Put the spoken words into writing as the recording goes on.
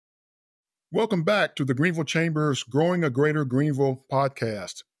Welcome back to the Greenville Chamber's Growing a Greater Greenville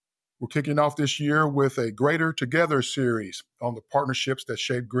podcast. We're kicking off this year with a Greater Together series on the partnerships that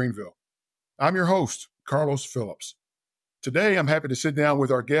shape Greenville. I'm your host, Carlos Phillips. Today, I'm happy to sit down with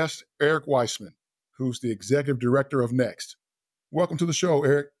our guest, Eric Weissmann, who's the Executive Director of Next. Welcome to the show,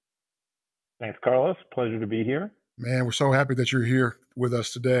 Eric. Thanks, Carlos. Pleasure to be here. Man, we're so happy that you're here with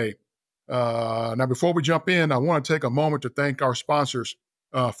us today. Now, before we jump in, I want to take a moment to thank our sponsors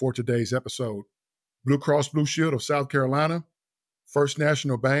for today's episode. Blue Cross Blue Shield of South Carolina, First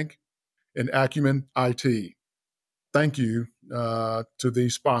National Bank, and Acumen IT. Thank you to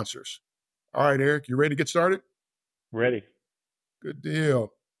these sponsors. All right, Eric, you ready to get started? Ready. Good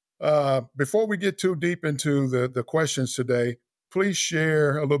deal. Before we get too deep into the questions today, please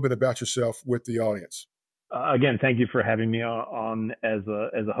share a little bit about yourself with the audience. Again, thank you for having me on as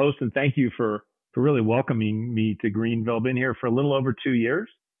a host, and thank you for really welcoming me to Greenville. Been here for a little over 2 years.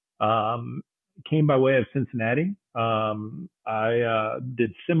 Came by way of Cincinnati. I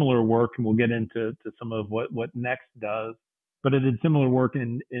did similar work, and we'll get into some of what Next does. But I did similar work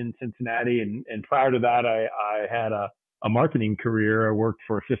in Cincinnati, and prior to that, I had a marketing career. I worked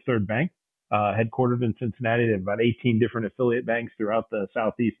for Fifth Third Bank, headquartered in Cincinnati. They have about 18 different affiliate banks throughout the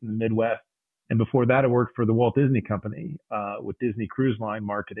Southeast and the Midwest. And before that, I worked for the Walt Disney Company with Disney Cruise Line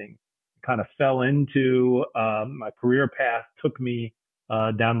marketing. Kind of fell into my career path, took me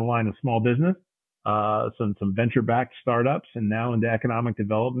down the line of small business, some venture-backed startups, and now into economic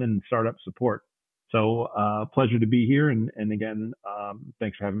development and startup support. So pleasure to be here. And again,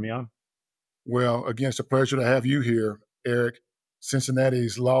 thanks for having me on. Well, again, it's a pleasure to have you here, Eric.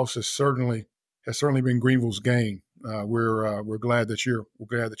 Cincinnati's loss has certainly been Greenville's gain. We're glad that you're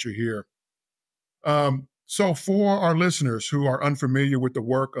here. So for our listeners who are unfamiliar with the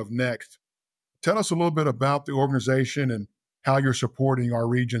work of Next, tell us a little bit about the organization and how you're supporting our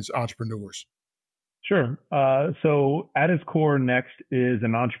region's entrepreneurs. Sure. So at its core, Next is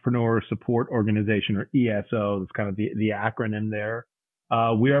an entrepreneur support organization, or ESO. That's kind of the acronym there.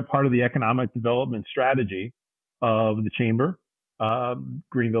 We are part of the economic development strategy of the Chamber,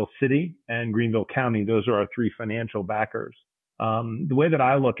 Greenville City, and Greenville County. Those are our three financial backers. The way that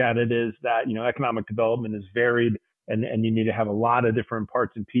I look at it is that, economic development is varied and you need to have a lot of different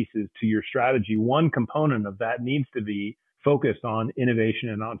parts and pieces to your strategy. One component of that needs to be focused on innovation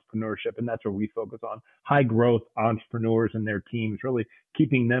and entrepreneurship. And that's where we focus on high growth entrepreneurs and their teams, really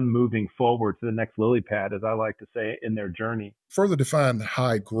keeping them moving forward to the next lily pad, as I like to say, in their journey. Further define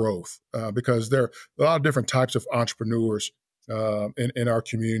high growth, because there are a lot of different types of entrepreneurs in our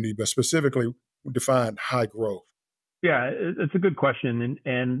community, but specifically define high growth. Yeah, it's a good question,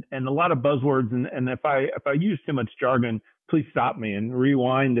 and a lot of buzzwords. And if I use too much jargon, please stop me and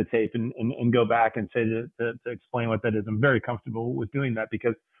rewind the tape and go back and say to explain what that is. I'm very comfortable with doing that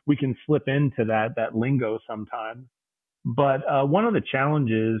because we can slip into that lingo sometimes. But one of the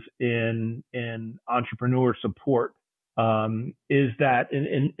challenges in entrepreneur support is that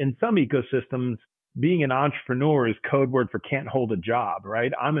in some ecosystems, being an entrepreneur is code word for can't hold a job,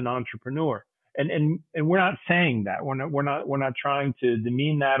 right? I'm an entrepreneur. And we're not saying that. We're not trying to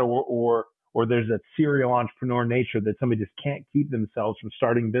demean that or there's a serial entrepreneur nature that somebody just can't keep themselves from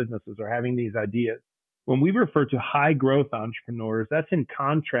starting businesses or having these ideas. When we refer to high growth entrepreneurs, that's in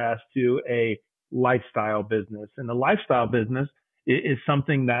contrast to a lifestyle business. And the lifestyle business is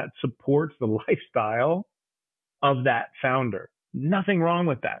something that supports the lifestyle of that founder. Nothing wrong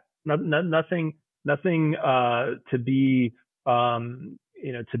with that. Nothing to be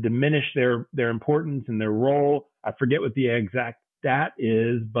to diminish their importance and their role. I forget what the exact stat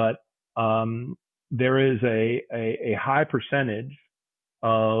is, but there is a high percentage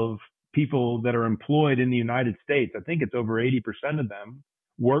of people that are employed in the United States. I think it's over 80% of them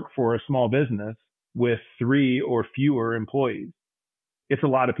work for a small business with 3 or fewer employees. It's a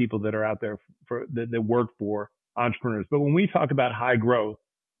lot of people that are out there that work for entrepreneurs. But when we talk about high growth,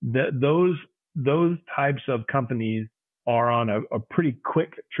 those types of companies are on a pretty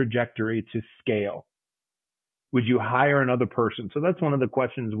quick trajectory to scale. Would you hire another person? So that's one of the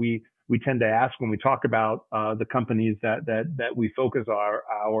questions we tend to ask when we talk about the companies that we focus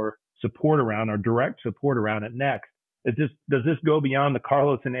our support around, our direct support around at Next. Does this go beyond the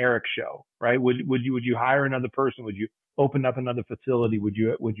Carlos and Eric show, right? Would you hire another person? Would you open up another facility? Would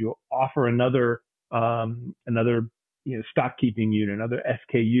you offer another stock keeping unit, another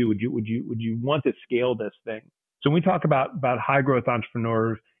SKU? Would you want to scale this thing? So when we talk about high growth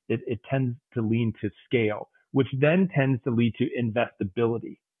entrepreneurs, it tends to lean to scale, which then tends to lead to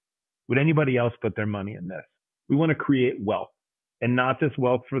investability. Would anybody else put their money in this? We want to create wealth, and not just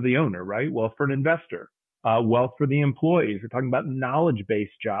wealth for the owner, right? Wealth for an investor, wealth for the employees. We're talking about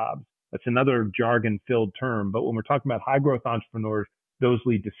knowledge-based jobs. That's another jargon-filled term. But when we're talking about high-growth entrepreneurs, those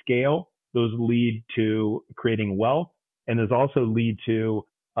lead to scale, those lead to creating wealth, and those also lead to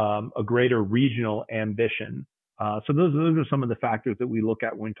a greater regional ambition. So those are some of the factors that we look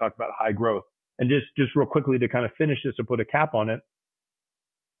at when we talk about high growth. And just real quickly to kind of finish this or put a cap on it,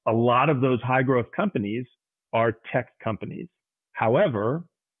 a lot of those high growth companies are tech companies. However,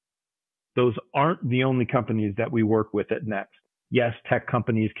 those aren't the only companies that we work with at Next. Yes, tech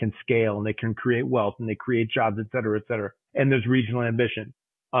companies can scale and they can create wealth and they create jobs, et cetera, and there's regional ambition.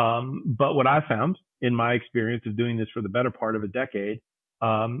 But what I found in my experience of doing this for the better part of a decade,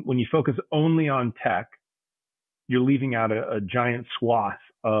 when you focus only on tech, you're leaving out a giant swath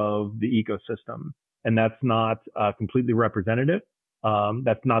of the ecosystem. And that's not completely representative.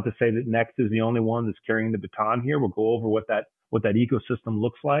 That's not to say that Next is the only one that's carrying the baton here. We'll go over what that ecosystem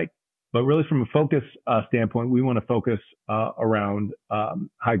looks like. But really from a focus standpoint, we want to focus around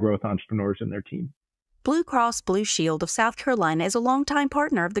high growth entrepreneurs and their team. Blue Cross Blue Shield of South Carolina is a longtime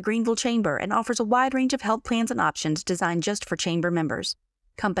partner of the Greenville Chamber and offers a wide range of health plans and options designed just for Chamber members.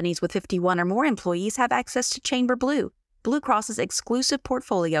 Companies with 51 or more employees have access to Chamber Blue, Blue Cross's exclusive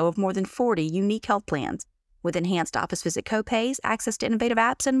portfolio of more than 40 unique health plans, with enhanced office visit copays, access to innovative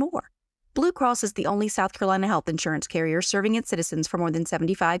apps, and more. Blue Cross is the only South Carolina health insurance carrier serving its citizens for more than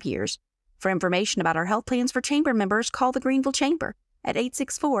 75 years. For information about our health plans for Chamber members, call the Greenville Chamber at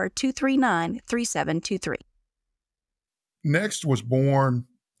 864-239-3723. Next was born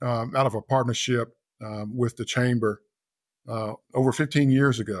out of a partnership with the Chamber over 15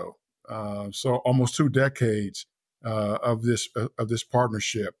 years ago. So almost 2 decades of this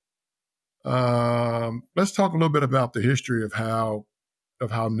partnership. Let's talk a little bit about the history of how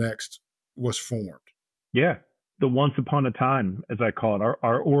Next was formed. Yeah, the once upon a time, as I call it,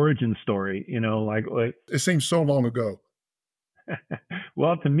 our origin story. Like it seems so long ago.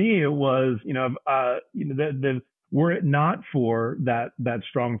 Well, to me, it was, were it not for that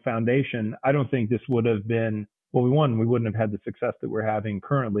strong foundation, I don't think this would have been, well, we wouldn't have had the success that we're having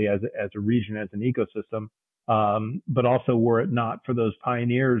currently as a region, as an ecosystem. But also were it not for those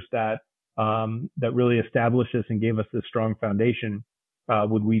pioneers that really established us and gave us this strong foundation,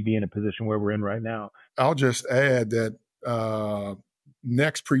 would we be in a position where we're in right now? I'll just add that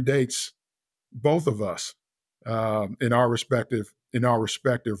Next predates both of us in our respective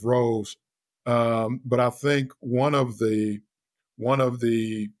roles. But I think one of the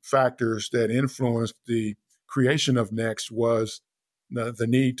factors that influenced the creation of Next was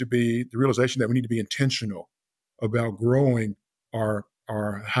the realization that we need to be intentional about growing our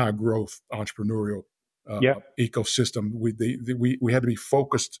high growth entrepreneurial ecosystem. We had to be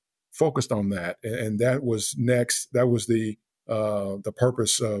focused on that, and that was Next. That was the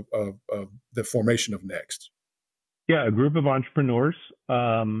purpose of the formation of Next. Yeah, a group of entrepreneurs,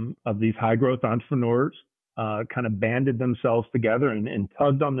 of these high growth entrepreneurs, kind of banded themselves together and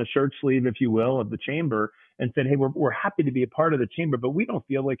tugged on the shirt sleeve, if you will, of the Chamber and said, hey, we're happy to be a part of the Chamber, but we don't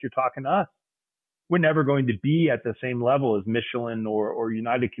feel like you're talking to us. We're never going to be at the same level as Michelin or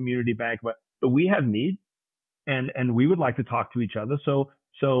United Community Bank, but we have needs and we would like to talk to each other. So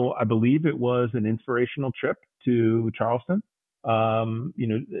I believe it was an inspirational trip to Charleston.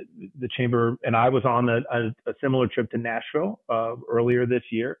 The Chamber and I was on a similar trip to Nashville earlier this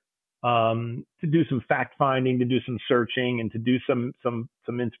year to do some fact finding, to do some searching, and to do some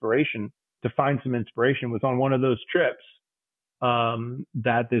inspiration. To find some inspiration was on one of those trips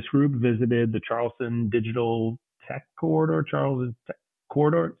that this group visited the Charleston Digital Tech Corridor, Charleston Tech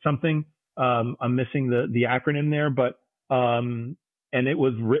Corridor, something. I'm missing the acronym there, but and it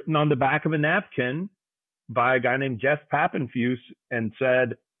was written on the back of a napkin by a guy named Jeff Pappenfuse and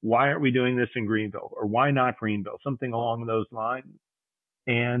said, why aren't we doing this in Greenville? Or why not Greenville? Something along those lines.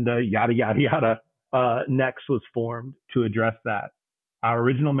 And yada, yada, yada. Next was formed to address that. Our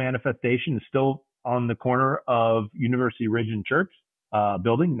original manifestation is still on the corner of University Ridge and Church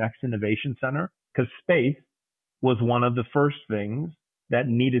building, Next Innovation Center, because space was one of the first things that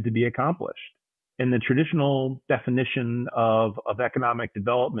needed to be accomplished. In the traditional definition of economic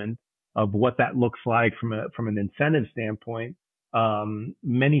development, of what that looks like from an incentive standpoint,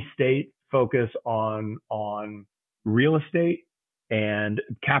 many states focus on real estate and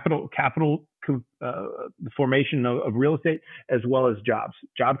capital the formation of real estate, as well as job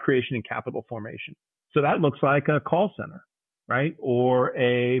creation and capital formation. So that looks like a call center, right? Or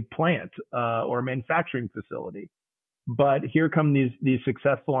a plant, or a manufacturing facility. But here come these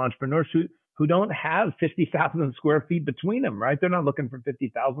successful entrepreneurs who don't have 50,000 square feet between them, right? They're not looking for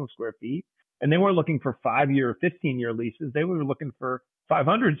 50,000 square feet. And they weren't looking for 5-year or 15-year leases. They were looking for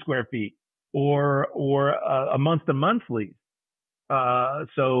 500 square feet or a month-to-month lease.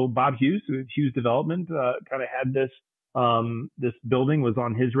 So Bob Hughes, Hughes Development, kind of had this building was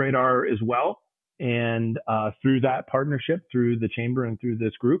on his radar as well. And through that partnership, through the chamber and through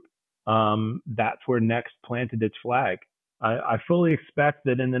this group, that's where Next planted its flag. I fully expect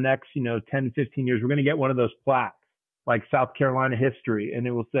that in the next, 10, 15 years, we're going to get one of those plaques like South Carolina history, and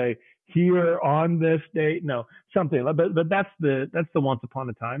it will say here on this date, something. But that's the once upon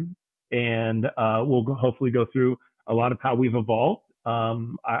a time, and we'll hopefully go through a lot of how we've evolved.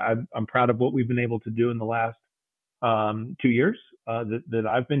 I'm proud of what we've been able to do in the last 2 years that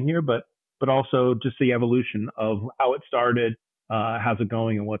I've been here, but also just the evolution of how it started, how's it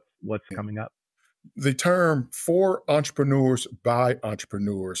going, and what's coming up. The term for entrepreneurs by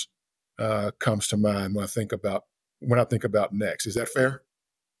entrepreneurs comes to mind when I think about Next. Is that fair?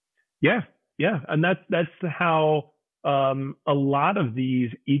 Yeah, and that's how a lot of these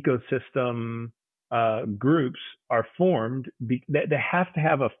ecosystem groups are formed. They have to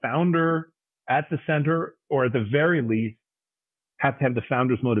have a founder at the center, or at the very least, have to have the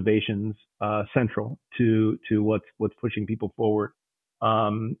founder's motivations central to what's pushing people forward.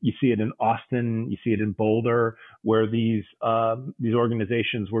 You see it in Austin, you see it in Boulder, where these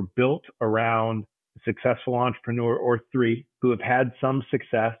organizations were built around a successful entrepreneur or three who have had some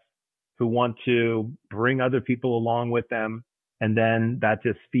success, who want to bring other people along with them, and then that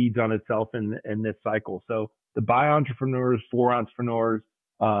just feeds on itself in this cycle. So the by entrepreneurs for entrepreneurs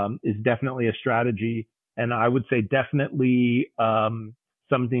is definitely a strategy, and I would say definitely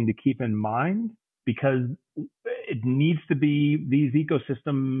something to keep in mind, because it needs to be, these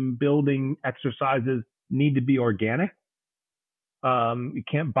ecosystem building exercises need to be organic. You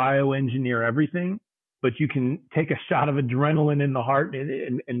can't bioengineer everything, but you can take a shot of adrenaline in the heart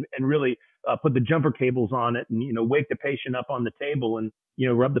and really put the jumper cables on it, and wake the patient up on the table, and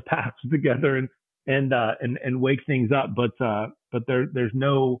rub the paths together and wake things up. But there's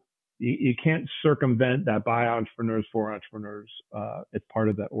no, you can't circumvent that by entrepreneurs for entrepreneurs. It's part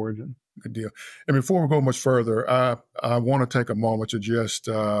of that origin. Good deal. And before we go much further, I want to take a moment to just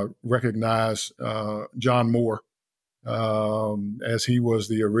recognize John Moore, as he was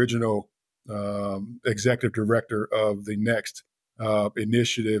the original executive director of the Next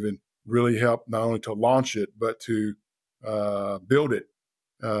initiative, and really helped not only to launch it, but to build it.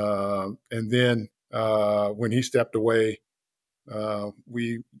 And then when he stepped away,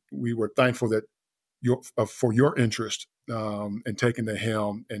 we were thankful that for your interest in taking the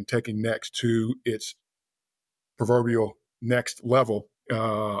helm and taking Next to its proverbial next level,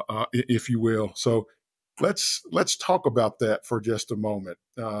 if you will. So let's talk about that for just a moment.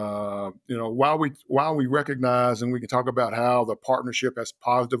 While we recognize, and we can talk about how the partnership has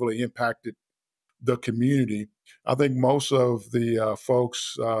positively impacted the community, I think most of the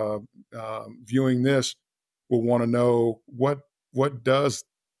folks viewing this will want to know what is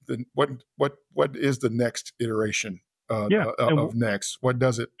the next iteration of Next? What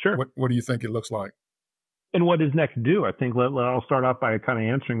does it? Sure. What do you think it looks like? And what does Next do? I think I'll start off by kind of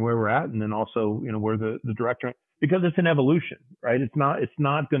answering where we're at, and then also where the director, because it's an evolution, right? It's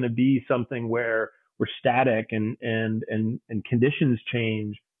not going to be something where we're static and conditions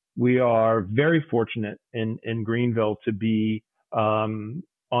change. We are very fortunate in Greenville to be on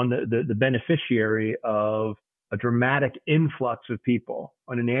the beneficiary of a dramatic influx of people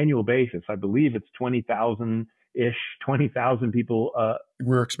on an annual basis. I believe it's 20,000 people.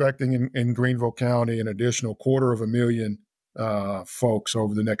 We're expecting in Greenville County an additional 250,000 folks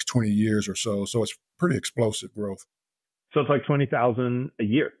over the next 20 years or so. So it's pretty explosive growth. So it's like 20,000 a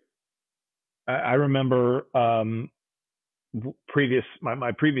year. I remember my previous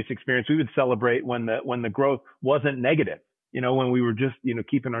experience, we would celebrate when the growth wasn't negative. When we were just,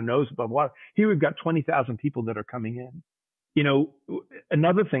 keeping our nose above water. Here we've got 20,000 people that are coming in.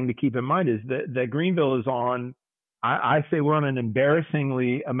 Another thing to keep in mind is that Greenville is on, I say we're on an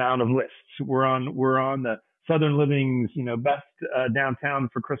embarrassingly amount of lists. We're on the Southern Living's, best downtown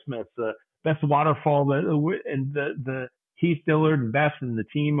for Christmas, best waterfall, and the Heath Dillard, Beth, and the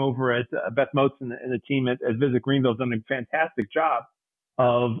team over at Beth Moats and the team at Visit Greenville have done a fantastic job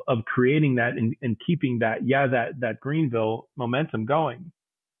of creating that and keeping that Greenville momentum going.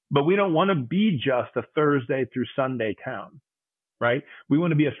 But we don't want to be just a Thursday through Sunday town, right? We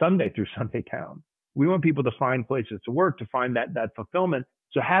want to be a Sunday through Sunday town. We want people to find places to work, to find that fulfillment.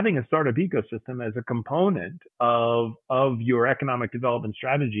 So having a startup ecosystem as a component of your economic development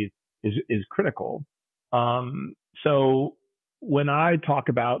strategies is critical. So when I talk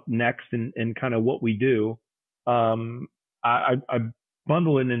about Next and kind of what we do, I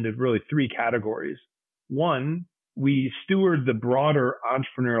bundle it into really three categories. One we steward the broader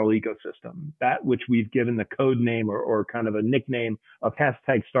entrepreneurial ecosystem, that which we've given the code name or kind of a nickname of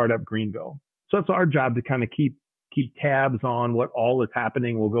hashtag Startup Greenville. So it's our job to kind of keep tabs on what all is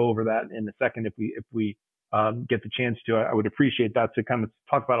happening. We'll go over that in a second if we get the chance to. I would appreciate that, to kind of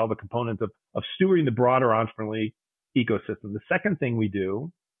talk about all the components of stewarding the broader entrepreneurial ecosystem. The second thing we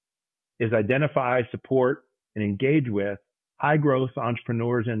do is identify, support, and engage with high growth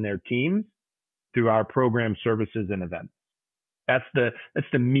entrepreneurs and their teams through our program, services, and events. That's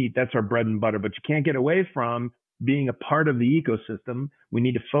the meat. That's our bread and butter. But you can't get away from being a part of the ecosystem. We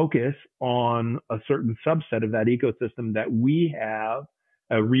need to focus on a certain subset of that ecosystem that we have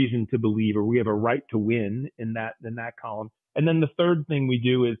a reason to believe, or we have a right to win in that column. And then the third thing we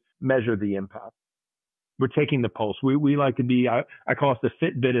do is measure the impact. We're taking the pulse. We like to be, I call us the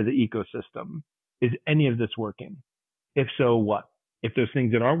Fitbit of the ecosystem. Is any of this working? If so, what? If there's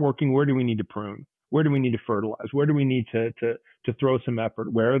things that aren't working, where do we need to prune? Where do we need to fertilize? Where do we need to throw some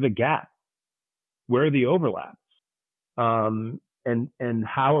effort? Where are the gaps? Where are the overlaps? And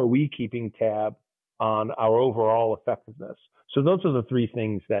how are we keeping tab on our overall effectiveness? So those are the three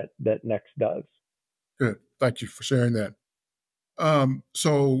things that Next does. Good. Thank you for sharing that.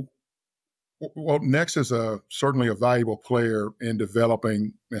 Well, Next is certainly a valuable player in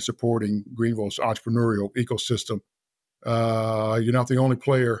developing and supporting Greenville's entrepreneurial ecosystem. You're not the only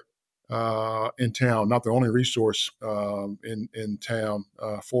player in town, not the only resource in town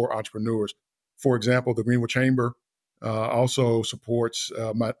for entrepreneurs. For example, the Greenville Chamber also supports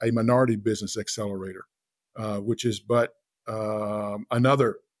a minority business accelerator, which is but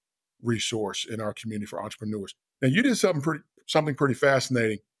another resource in our community for entrepreneurs. Now, you did something pretty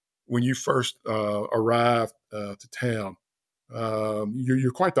fascinating when you first arrived to town.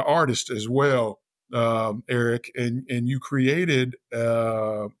 You're quite the artist as well, Eric, and you created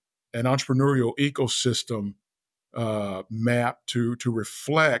an entrepreneurial ecosystem map to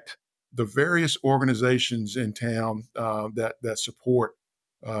reflect the various organizations in town that support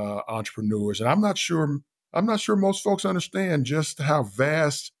entrepreneurs. And I'm not sure most folks understand just how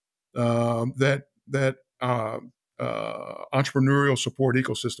vast that entrepreneurial support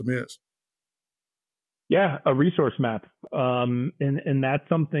ecosystem is. Yeah, a resource map. And that's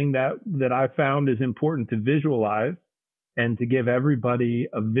something that I found is important to visualize and to give everybody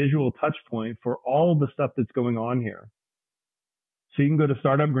a visual touch point for all the stuff that's going on here. So you can go to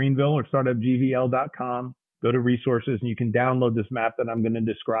Startup Greenville or startupgvl.com, go to resources, and you can download this map that I'm going to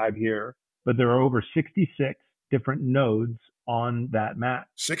describe here. But there are over 66 different nodes on that map.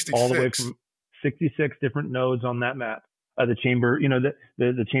 66. All the way from 66 different nodes on that map. The chamber,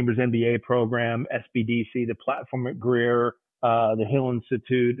 the Chamber's MBA program, SBDC, the platform at Greer, the Hill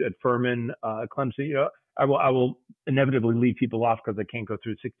Institute at Furman, Clemson. I will inevitably leave people off because I can't go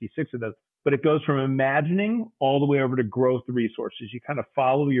through 66 of those. But it goes from imagining all the way over to growth resources. You kind of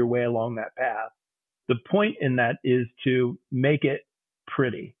follow your way along that path. The point in that is to make it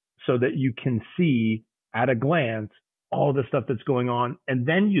pretty so that you can see at a glance all the stuff that's going on. And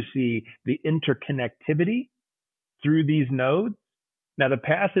then you see the interconnectivity through these nodes. Now, the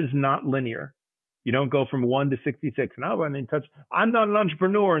path is not linear. You don't go from 1 to 66. And I'm not an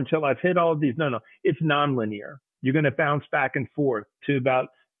entrepreneur until I've hit all of these. No, it's nonlinear. You're going to bounce back and forth to about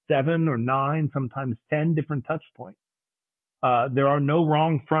 7 or 9, sometimes 10 different touch points. There are no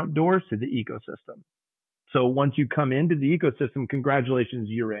wrong front doors to the ecosystem. So once you come into the ecosystem, congratulations,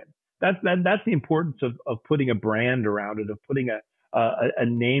 you're in. That's the importance of putting a brand around it, of putting a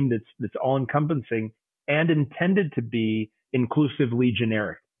name that's all encompassing and intended to be inclusively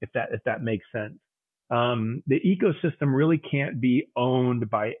generic, if that makes sense. The ecosystem really can't be owned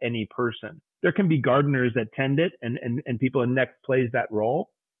by any person. There can be gardeners that tend it, and people in Next plays that role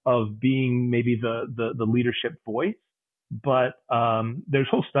of being maybe the leadership voice. But there's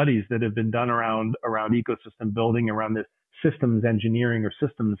whole studies that have been done around ecosystem building, around this systems engineering or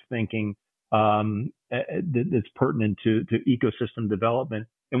systems thinking that's pertinent to ecosystem development.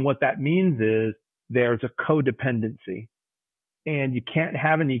 And what that means is there's a codependency, and you can't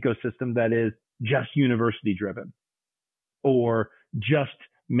have an ecosystem that is just university driven or just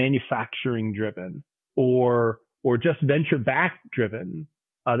manufacturing driven or just venture back driven.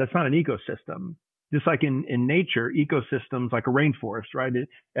 That's not an ecosystem. Just like in nature, ecosystems like a rainforest, right?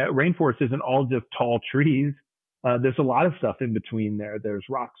 Rainforest isn't all just tall trees. There's a lot of stuff in between there. There's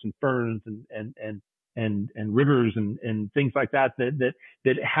rocks and ferns and rivers and things like that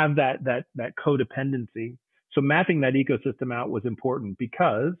have that codependency. So mapping that ecosystem out was important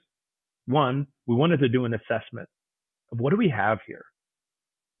because, one, we wanted to do an assessment of what do we have here?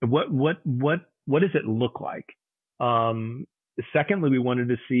 What does it look like? Secondly, we wanted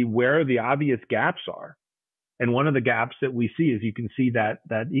to see where the obvious gaps are. And one of the gaps that we see is you can see that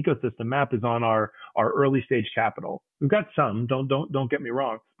ecosystem map is on our early stage capital. We've got some, don't get me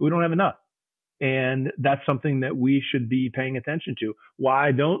wrong, but we don't have enough. And that's something that we should be paying attention to.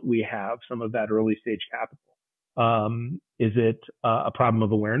 Why don't we have some of that early stage capital? Is it a problem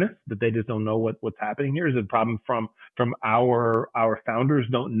of awareness that they just don't know what's happening here? Is it a problem from our founders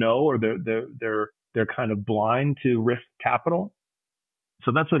don't know, or they're kind of blind to risk capital?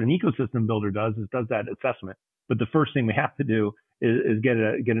 So that's what an ecosystem builder does that assessment. But the first thing we have to do is get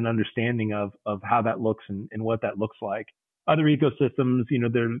an understanding of how that looks and what that looks like. Other ecosystems,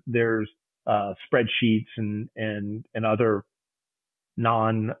 there's spreadsheets and other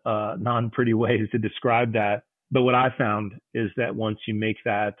non pretty ways to describe that. But what I found is that once you make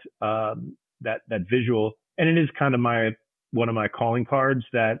that visual, and it is kind of one of my calling cards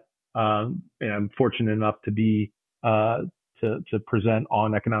that and I'm fortunate enough to be to present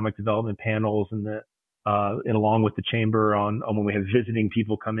on economic development panels and along with the chamber on when we have visiting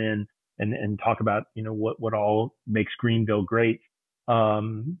people come in and talk about what all makes Greenville great.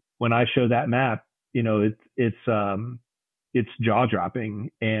 When I show that map, it's jaw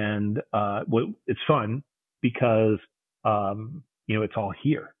dropping, and it's fun because it's all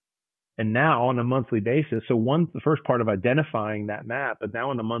here. And now on a monthly basis, so the first part of identifying that map, but now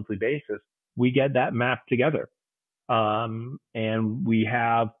on a monthly basis, we get that map together. And we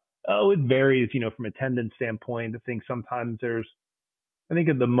have, it varies, from attendance standpoint. I think sometimes I think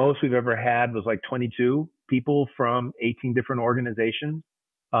the most we've ever had was like 22 people from 18 different organizations,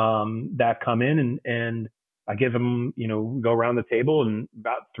 that come in and I give them, go around the table and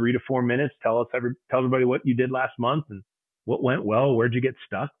about 3 to 4 minutes, tell everybody what you did last month and what went well, where'd you get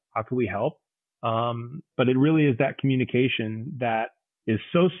stuck? How can we help? But it really is that communication that is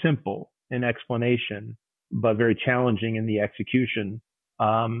so simple in explanation, but very challenging in the execution.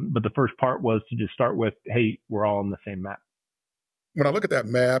 But the first part was to just start with, hey, we're all on the same map. When I look at that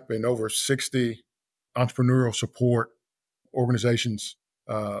map and over 60 entrepreneurial support organizations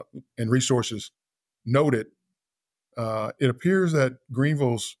and resources noted, it appears that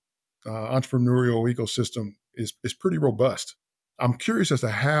Greenville's entrepreneurial ecosystem is pretty robust. I'm curious as to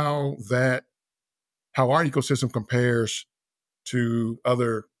how our ecosystem compares to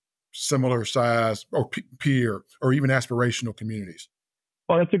other similar size or peer or even aspirational communities.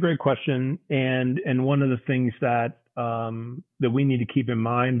 Well, that's a great question, and one of the things that we need to keep in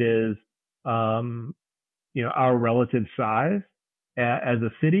mind is our relative size as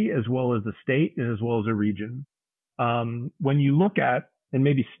a city, as well as a state, and as well as a region. When you look at and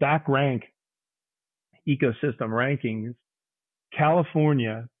maybe stack rank ecosystem rankings,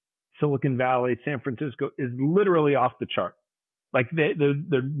 California, Silicon Valley, San Francisco is literally off the chart. Like there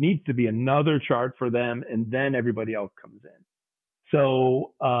needs to be another chart for them, and then everybody else comes in.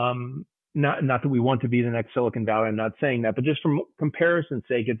 So not that we want to be the next Silicon Valley, I'm not saying that, but just from comparison's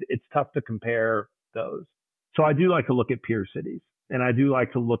sake, it's tough to compare those. So I do like to look at peer cities, and I do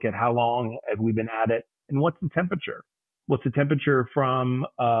like to look at how long have we been at it, and what's the temperature? What's the temperature from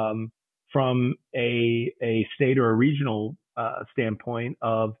a state or a regional standpoint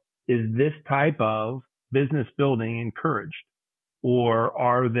of, is this type of business building encouraged, or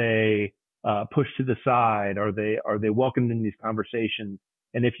are they pushed to the side? Are they welcomed in these conversations?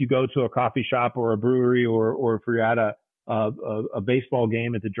 And if you go to a coffee shop or a brewery, or if you're at a baseball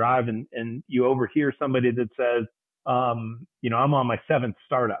game at the drive and you overhear somebody that says, I'm on my 7th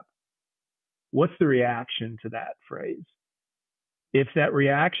startup, what's the reaction to that phrase? If that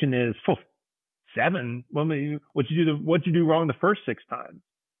reaction is 7, well, what'd you do wrong the first 6 times?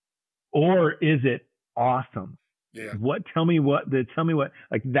 Or is it awesome? Yeah. Tell me what,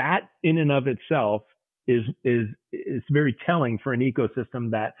 like that in and of itself is very telling for an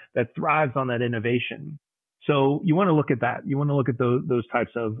ecosystem that thrives on that innovation. So you want to look at that. You want to look at those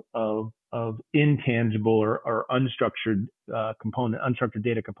types of intangible or unstructured unstructured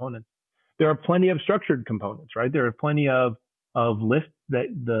data components. There are plenty of structured components, right? There are plenty of lists that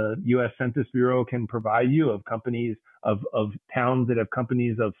the U.S. Census Bureau can provide you of companies, of towns that have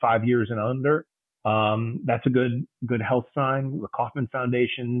companies of 5 years and under. That's a good health sign. The Kauffman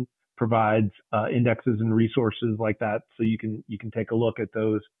Foundation provides indexes and resources like that, so you can take a look at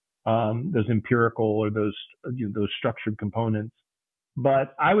those empirical or those structured components.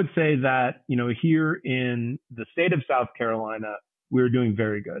 But I would say that here in the state of South Carolina, we're doing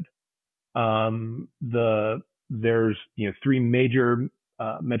very good. There's 3 major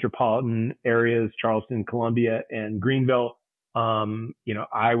metropolitan areas: Charleston, Columbia, and Greenville.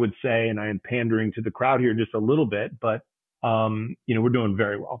 I would say, and I am pandering to the crowd here just a little bit, but we're doing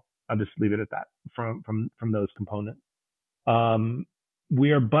very well. I'll just leave it at that from those components.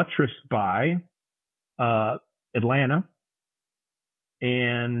 We are buttressed by Atlanta,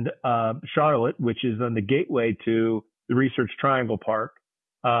 and Charlotte, which is on the gateway to the Research Triangle Park,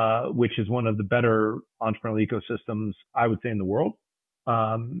 which is one of the better entrepreneurial ecosystems, I would say, in the world.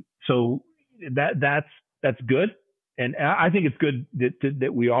 So that's good, and I think it's good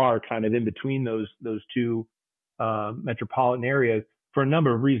that we are kind of in between those two metropolitan areas for a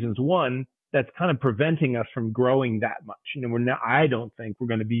number of reasons. One, that's kind of preventing us from growing that much. You know, I don't think we're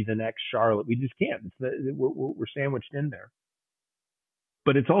going to be the next Charlotte. We just can't. We're sandwiched in there.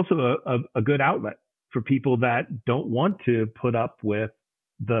 But it's also a good outlet for people that don't want to put up with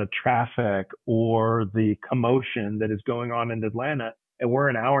the traffic or the commotion that is going on in Atlanta. And we're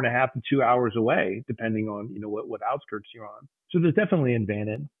an hour and a half to 2 hours away, depending on, you know, what outskirts you're on. So there's definitely an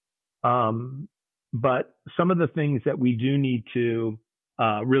advantage. But some of the things that we do need to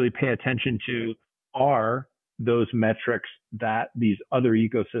really pay attention to are those metrics that these other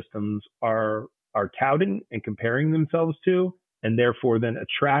ecosystems are touting and comparing themselves to, and therefore then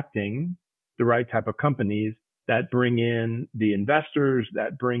attracting the right type of companies that bring in the investors,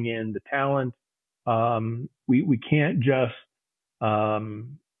 that bring in the talent. We can't just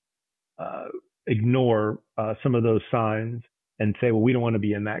ignore some of those signs and say, well, we don't want to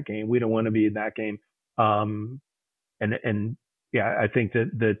be in that game. We don't want to be in that game. And yeah, I think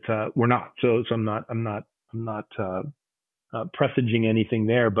that we're not. So I'm not presaging anything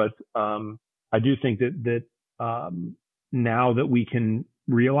there, but I do think that now that we can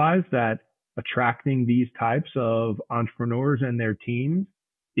realize that attracting these types of entrepreneurs and their teams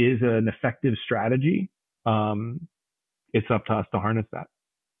is an effective strategy, it's up to us to harness that.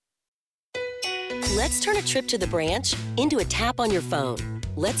 Let's turn a trip to the branch into a tap on your phone.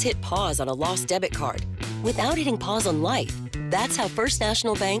 Let's hit pause on a lost debit card without hitting pause on life. That's how First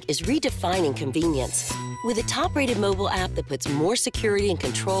National Bank is redefining convenience. With a top-rated mobile app that puts more security and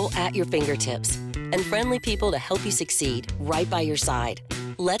control at your fingertips, and friendly people to help you succeed right by your side.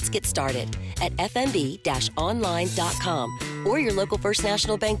 Let's get started at fnb-online.com or your local First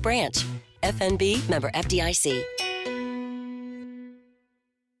National Bank branch. FNB, member FDIC.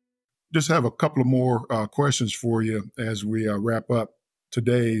 Just have a couple of more questions for you as we wrap up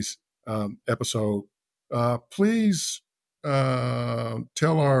today's episode. Please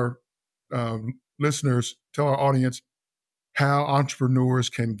tell our listeners, tell our audience how entrepreneurs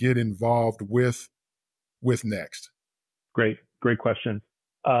can get involved with Next. Great question.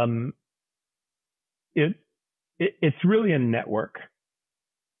 It's really a network,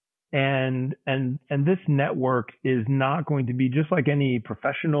 and this network is not going to be just like any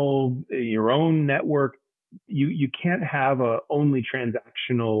professional, your own network. You can't have a only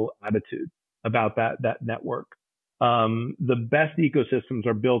transactional attitude about that network. The best ecosystems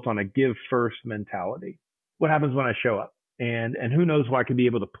are built on a give first mentality. What happens when I show up? And who knows who I could be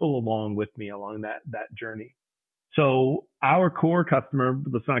able to pull along with me along that journey. So our core customer,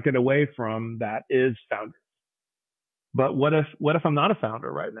 let's not get away from that, is founders. But what if I'm not a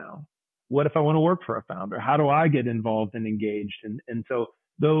founder right now? What if I want to work for a founder? How do I get involved and engaged? And so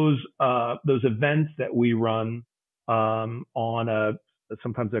those events that we run on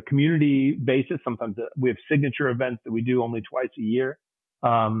sometimes a community basis, sometimes we have signature events that we do only twice a year.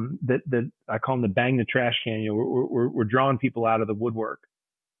 That I call them the bang the trash can. You know, we're drawing people out of the woodwork.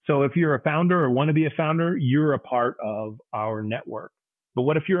 So if you're a founder or want to be a founder, you're a part of our network. But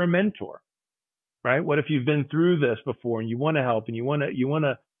what if you're a mentor, right? What if you've been through this before and you want to help and you want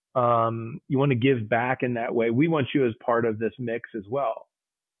to give back in that way? We want you as part of this mix as well.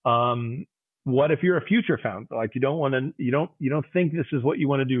 What if you're a future founder? Like you don't think this is what you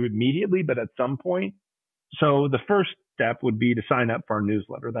want to do immediately, but at some point. So the first step would be to sign up for our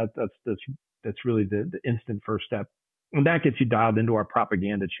newsletter. That's really the instant first step. And that gets you dialed into our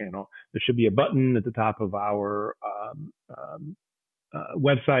propaganda channel. There should be a button at the top of our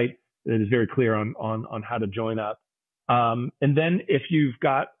website that is very clear on how to join up. And then if you've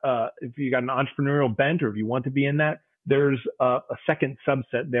got an entrepreneurial bent, or if you want to be in that, there's a second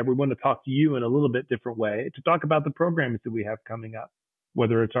subset there. We want to talk to you in a little bit different way to talk about the programs that we have coming up,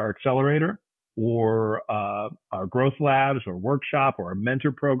 whether it's our accelerator or our growth labs or workshop or our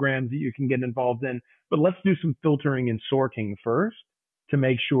mentor programs that you can get involved in. But let's do some filtering and sorting first to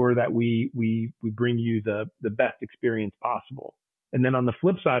make sure that we bring you the best experience possible. And then on the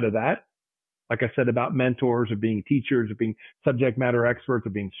flip side of that, like I said about mentors or being teachers or being subject matter experts or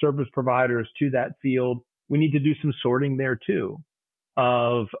being service providers to that field, we need to do some sorting there too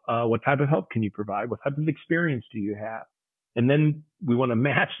of what type of help can you provide? What type of experience do you have? And then we want to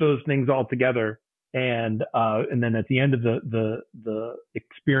match those things all together. And then at the end of the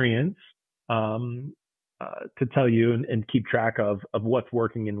experience, to tell you and keep track of what's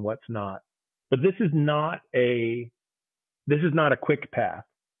working and what's not. But this is not a quick path.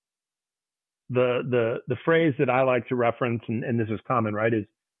 The phrase that I like to reference, and this is common, right, is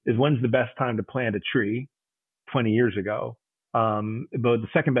when's the best time to plant a tree? 20 years ago. But the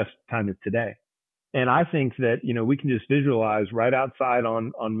second best time is today. And I think that, we can just visualize right outside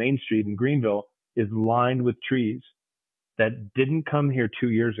on Main Street in Greenville is lined with trees that didn't come here 2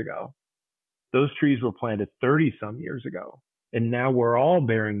 years ago. Those trees were planted 30 some years ago. And now we're all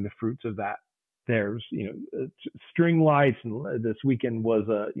bearing the fruits of that. There's, string lights, and this weekend was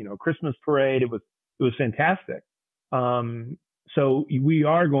a, Christmas parade. It was fantastic. So we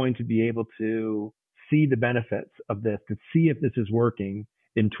are going to be able to see the benefits of this, to see if this is working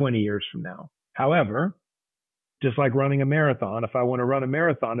in 20 years from now. However, just like running a marathon, if I want to run a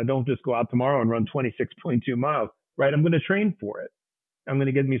marathon, I don't just go out tomorrow and run 26.2 miles, right? I'm going to train for it. I'm going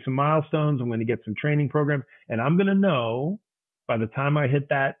to get me some milestones. I'm going to get some training programs, and I'm going to know by the time I hit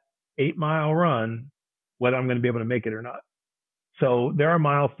that 8-mile run whether I'm going to be able to make it or not. So there are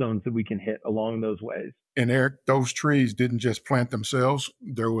milestones that we can hit along those ways. And Eric, those trees didn't just plant themselves.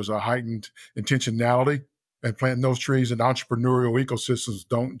 There was a heightened intentionality, and planting those trees in entrepreneurial ecosystems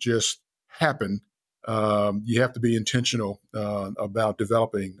don't just happen. You have to be intentional about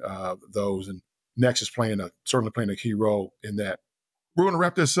developing those, and Next is certainly playing a key role in that. We're going to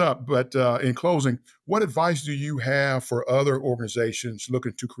wrap this up, but in closing, what advice do you have for other organizations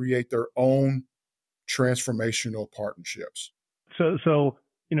looking to create their own transformational partnerships? So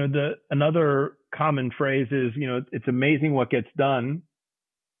another common phrase is, it's amazing what gets done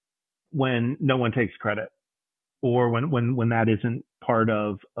when no one takes credit, or when that isn't part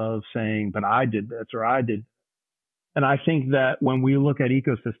of saying, but I did this or I did. And I think that when we look at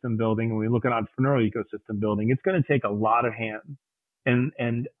ecosystem building, and we look at entrepreneurial ecosystem building, it's going to take a lot of hands.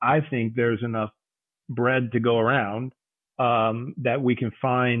 And I think there's enough bread to go around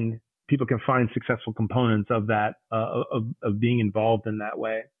that people can find successful components of that, of being involved in that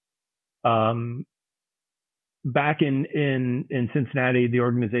way. Back in Cincinnati, the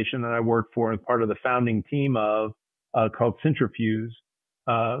organization that I worked for as part of the founding team of called Centrifuge,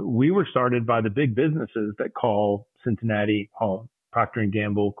 we were started by the big businesses that call Cincinnati home: Procter &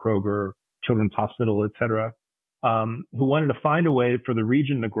 Gamble, Kroger, Children's Hospital, et cetera, who wanted to find a way for the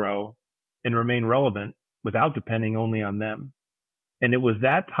region to grow and remain relevant without depending only on them. And it was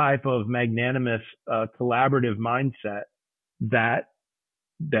that type of magnanimous, collaborative mindset that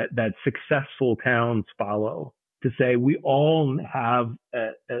successful towns follow, to say we all have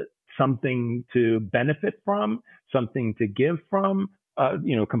something to benefit from, something to give from,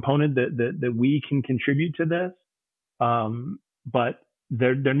 component that we can contribute to this. But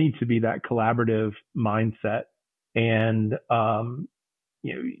there needs to be that collaborative mindset, and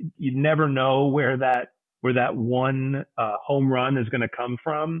you never know where that one home run is going to come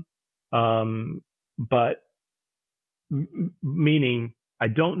from. But meaning, I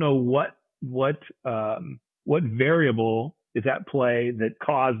don't know what variable is at play that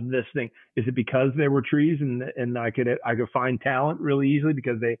caused this thing. Is it because there were trees and I could find talent really easily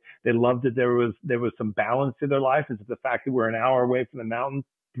because they loved it? There was some balance to their life. Is it the fact that we're an hour away from the mountains,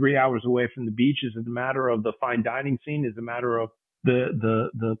 3 hours away from the beach? Is it a matter of the fine dining scene? Is it a matter of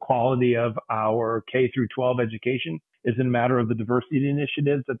the quality of our K through 12 education? Is it a matter of the diversity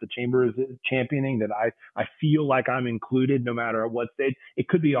initiatives that the chamber is championing, that I feel like I'm included no matter at what stage? It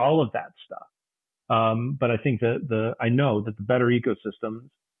could be all of that stuff. But I think I know that the better ecosystems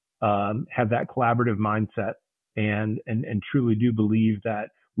have that collaborative mindset and truly do believe that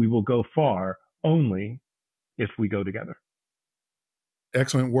we will go far only if we go together.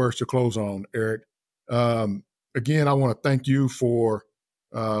 Excellent words to close on, Eric. Again, I want to thank you for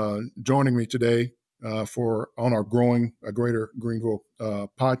joining me today on our Growing a Greater Greenville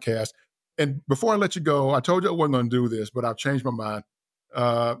podcast. And before I let you go, I told you I wasn't going to do this, but I've changed my mind.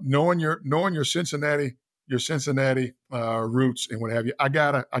 Knowing your Cincinnati roots and what have you, I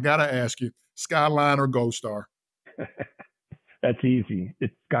gotta ask you, Skyline or Gold Star? That's easy.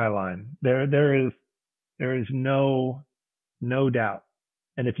 It's Skyline. There is no doubt.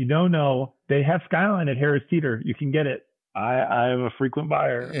 And if you don't know, they have Skyline at Harris Teeter. You can get it. I am a frequent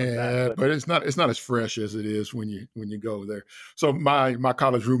buyer. Yeah, but it's not as fresh as it is when you go there. So my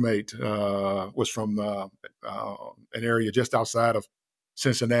college roommate was from an area just outside of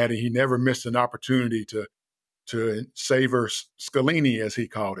Cincinnati. He never missed an opportunity to savor Scalini, as he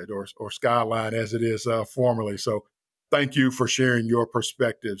called it, or Skyline as it is formerly. So thank you for sharing your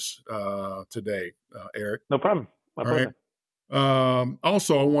perspectives today, Eric. No problem. My pleasure. Right.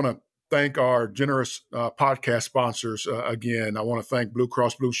 Also, I want to thank our generous podcast sponsors again. I want to thank Blue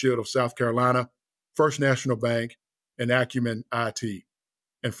Cross Blue Shield of South Carolina, First National Bank, and Acumen IT.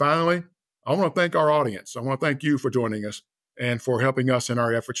 And finally, I want to thank our audience. I want to thank you for joining us and for helping us in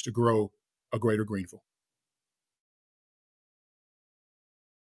our efforts to grow a greater Greenville.